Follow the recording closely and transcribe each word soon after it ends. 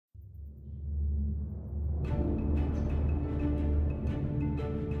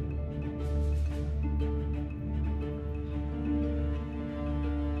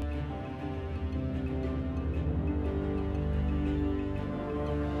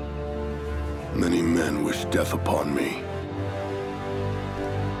Many men wish death upon me.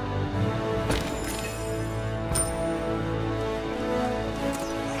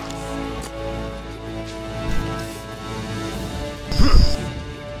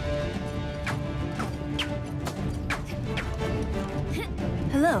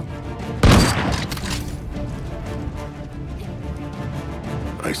 Hello.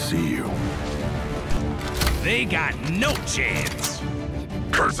 I see you. They got no chance.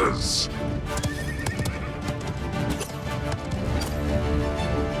 Curses!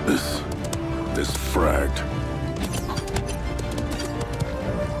 This fragged.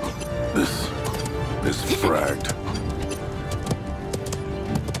 This fragged.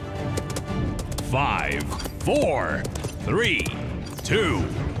 5, 4, 3, 2,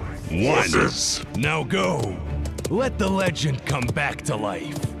 1. Losses. Now go. Let the legend come back to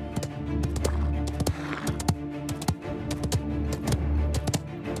life.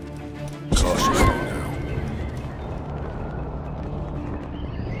 Cautiously now.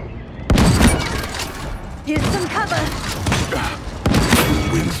 Here's some cover. The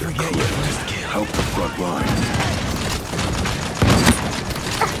winds are clear. Help the front line.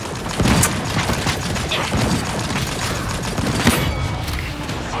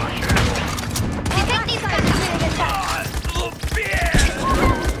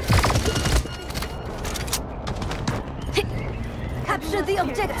 Capture the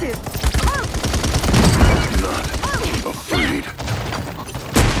objective. Not afraid.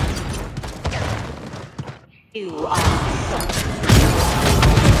 You are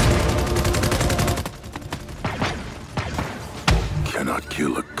Cannot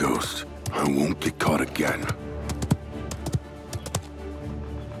kill a ghost. I won't get caught again.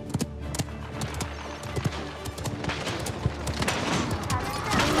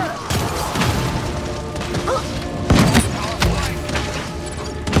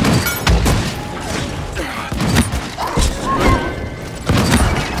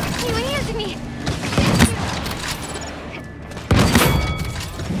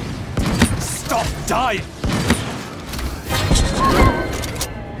 Stop dying!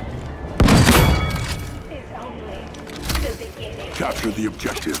 Capture the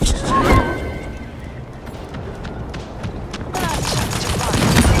objective.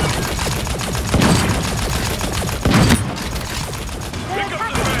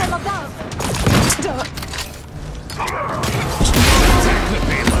 Attack the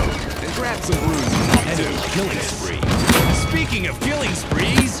payload and grab some bruises. Enemy killing spree. Speaking of killing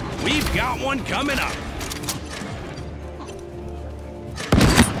sprees, we've got one coming up.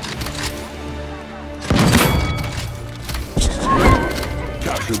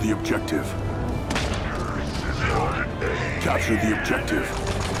 Capture the objective. Capture the objective.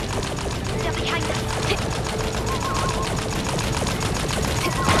 They're behind us.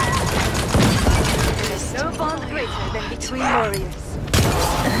 There's no bond greater than between warriors.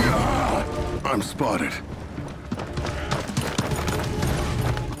 I'm spotted.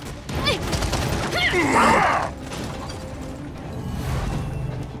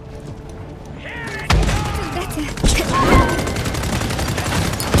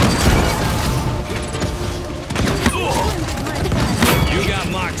 You got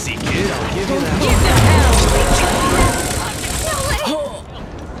moxie, kid. I'll give you that.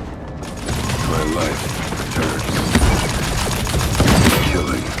 My life returns.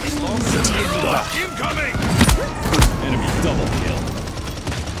 Killing. Incoming! Enemy double kill.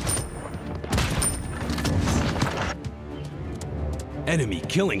 Enemy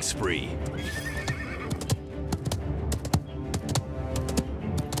killing spree.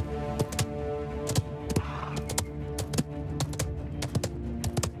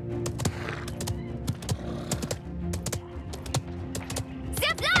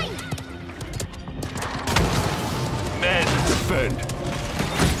 Men, defend.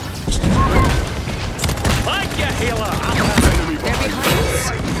 Like ya, healer! I'll have Enemy behind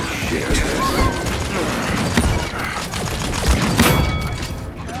us. Share this.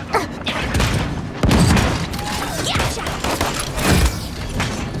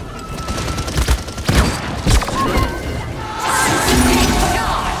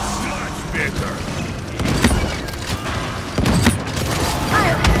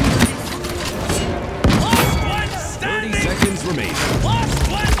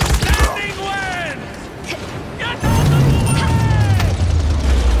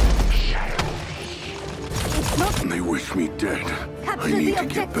 They wish me dead. I need to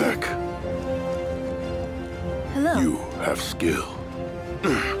get back. Hello. You have skill.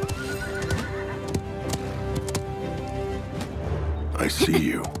 I see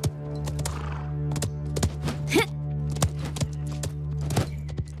you.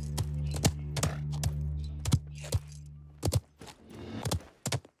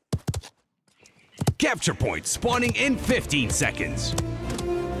 Capture point spawning in 15 seconds.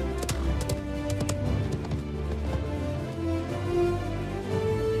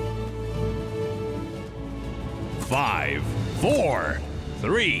 5, 4,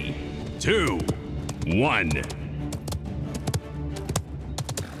 3, 2, 1.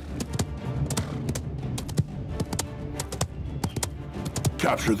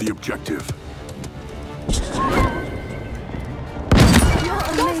 Capture the objective.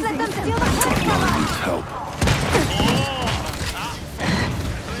 Don't let them steal the point from us! Needs help.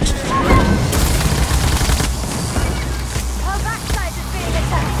 Our backside is being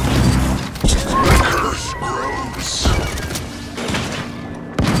attacked! Curse grows.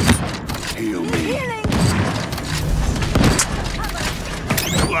 Heal me. Healing!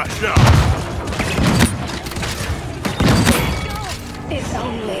 Flash out. It's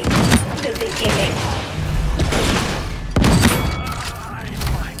only the beginning.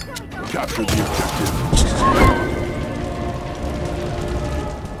 Capture the objective.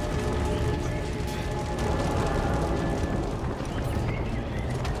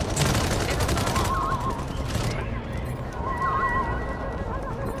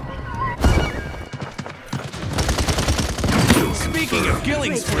 Speaking of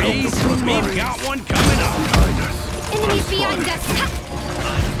killing sprees, we've got one coming up. Behind us. Enemies behind us!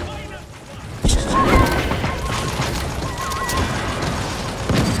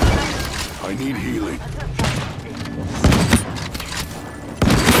 I need healing.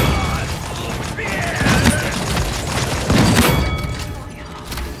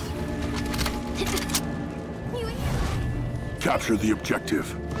 Capture the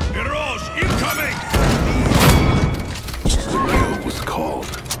objective. Garage incoming! The kill was called.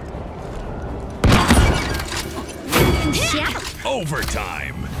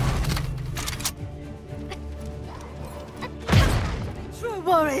 Overtime. True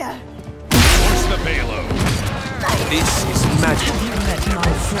warrior! Force the payload. This is magic. Have you met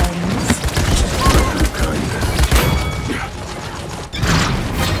my friends? Through kindness.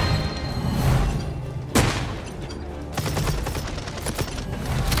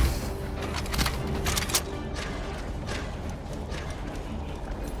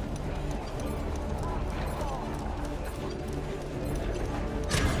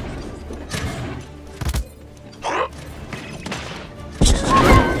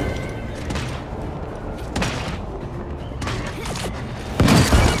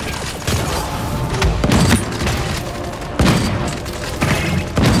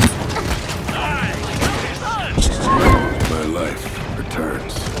 My life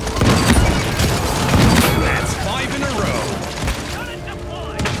returns. That's 5 in a row.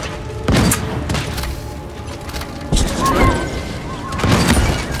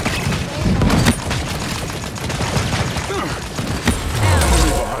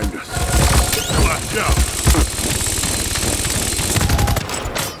 Behind us. Flash out.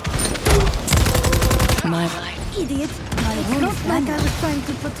 My life. Idiot! It's not like I was trying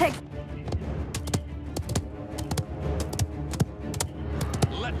to protect...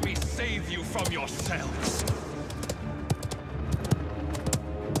 Let me save you from yourselves.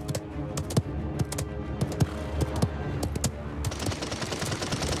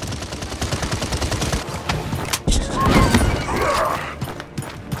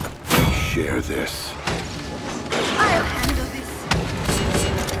 Share this. I'll handle this!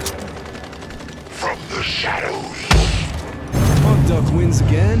 From the shadows. Hot Duck wins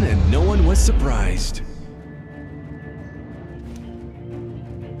again, and no one was surprised.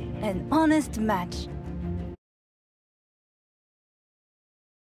 An honest match.